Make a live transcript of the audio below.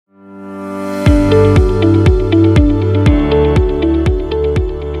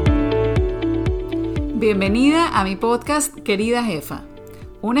a mi podcast Querida Jefa,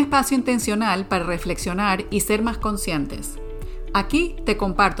 un espacio intencional para reflexionar y ser más conscientes. Aquí te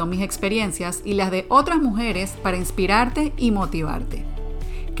comparto mis experiencias y las de otras mujeres para inspirarte y motivarte.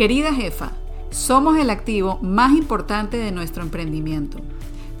 Querida Jefa, somos el activo más importante de nuestro emprendimiento.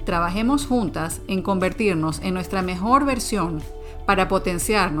 Trabajemos juntas en convertirnos en nuestra mejor versión para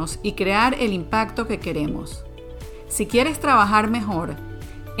potenciarnos y crear el impacto que queremos. Si quieres trabajar mejor,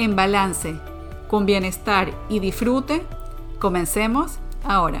 en balance, con bienestar y disfrute, comencemos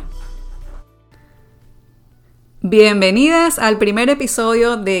ahora. Bienvenidas al primer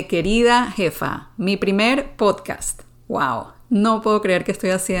episodio de Querida Jefa, mi primer podcast. ¡Wow! No puedo creer que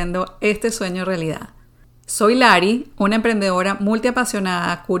estoy haciendo este sueño realidad. Soy Lari, una emprendedora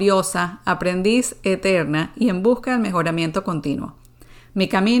multiapasionada, curiosa, aprendiz eterna y en busca del mejoramiento continuo. Mi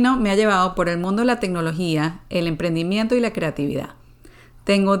camino me ha llevado por el mundo de la tecnología, el emprendimiento y la creatividad.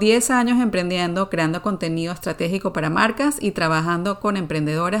 Tengo 10 años emprendiendo, creando contenido estratégico para marcas y trabajando con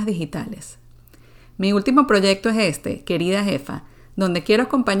emprendedoras digitales. Mi último proyecto es este, Querida Jefa, donde quiero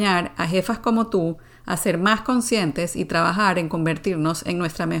acompañar a jefas como tú a ser más conscientes y trabajar en convertirnos en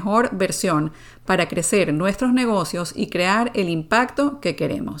nuestra mejor versión para crecer nuestros negocios y crear el impacto que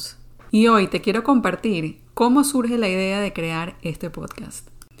queremos. Y hoy te quiero compartir cómo surge la idea de crear este podcast.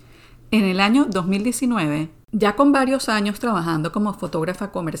 En el año 2019, ya con varios años trabajando como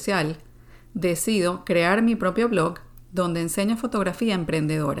fotógrafa comercial, decido crear mi propio blog donde enseño fotografía a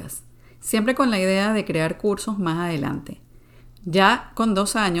emprendedoras, siempre con la idea de crear cursos más adelante. Ya con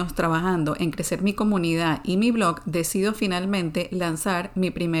 2 años trabajando en crecer mi comunidad y mi blog, decido finalmente lanzar mi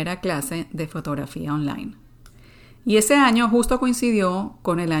primera clase de fotografía online. Y ese año justo coincidió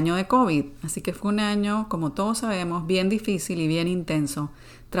con el año de COVID, así que fue un año, como todos sabemos, bien difícil y bien intenso,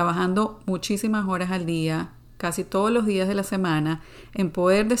 trabajando muchísimas horas al día, casi todos los días de la semana, en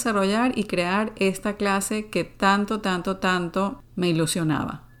poder desarrollar y crear esta clase que tanto me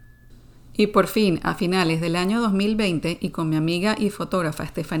ilusionaba. Y por fin, a finales del año 2020, y con mi amiga y fotógrafa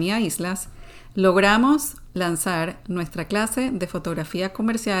Estefanía Islas, logramos lanzar nuestra clase de fotografía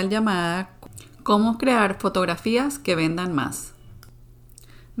comercial llamada Cómo crear fotografías que vendan más.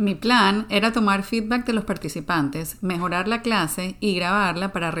 Mi plan era tomar feedback de los participantes, mejorar la clase y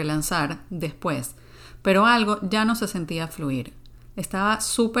grabarla para relanzar después, pero algo ya no se sentía fluir. Estaba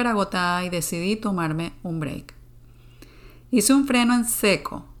súper agotada y decidí tomarme un break. Hice un freno en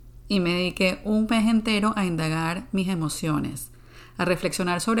seco y me dediqué un mes entero a indagar mis emociones, a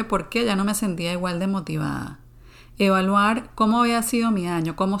reflexionar sobre por qué ya no me sentía igual de motivada, evaluar cómo había sido mi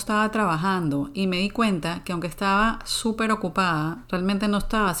año, cómo estaba trabajando, y me di cuenta que aunque estaba súper ocupada, realmente no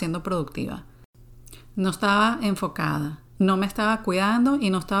estaba siendo productiva. No estaba enfocada, no me estaba cuidando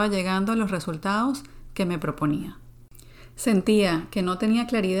y no estaba llegando a los resultados que me proponía. Sentía que no tenía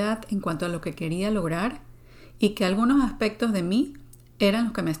claridad en cuanto a lo que quería lograr y que algunos aspectos de mí eran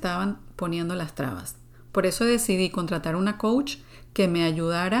los que me estaban poniendo las trabas. Por eso decidí contratar una coach que me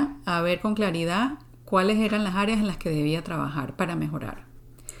ayudara a ver con claridad cuáles eran las áreas en las que debía trabajar para mejorar.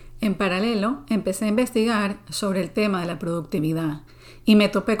 En paralelo, empecé a investigar sobre el tema de la productividad y me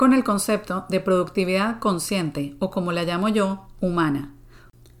topé con el concepto de productividad consciente, o como la llamo yo, humana.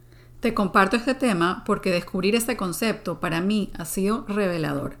 Te comparto este tema porque descubrir este concepto para mí ha sido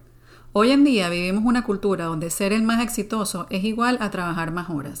revelador. Hoy en día vivimos una cultura donde ser el más exitoso es igual a trabajar más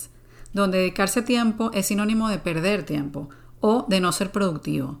horas, donde dedicarse tiempo es sinónimo de perder tiempo o de no ser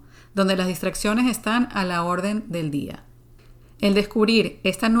productivo, donde las distracciones están a la orden del día. El descubrir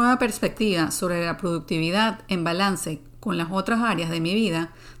esta nueva perspectiva sobre la productividad en balance con las otras áreas de mi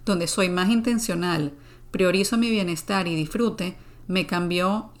vida, donde soy más intencional, priorizo mi bienestar y disfrute, me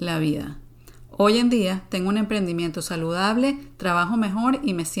cambió la vida. Hoy en día tengo un emprendimiento saludable, trabajo mejor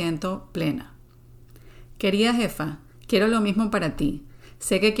y me siento plena. Querida jefa, quiero lo mismo para ti.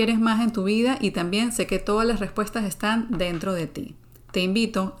 Sé que quieres más en tu vida y también sé que todas las respuestas están dentro de ti. Te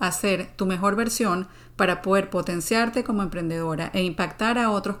invito a ser tu mejor versión para poder potenciarte como emprendedora e impactar a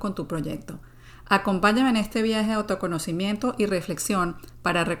otros con tu proyecto. Acompáñame en este viaje de autoconocimiento y reflexión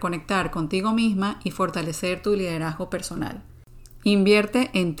para reconectar contigo misma y fortalecer tu liderazgo personal. Invierte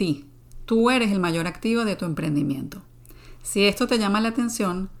en ti. Tú eres el mayor activo de tu emprendimiento. Si esto te llama la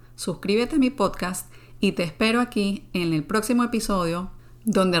atención, suscríbete a mi podcast y te espero aquí en el próximo episodio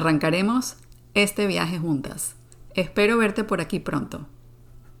donde arrancaremos este viaje juntas. Espero verte por aquí pronto.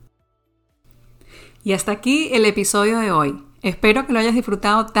 Y hasta aquí el episodio de hoy. Espero que lo hayas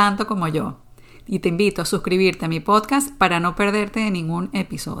disfrutado tanto como yo. Y te invito a suscribirte a mi podcast para no perderte de ningún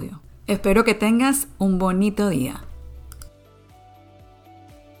episodio. Espero que tengas un bonito día.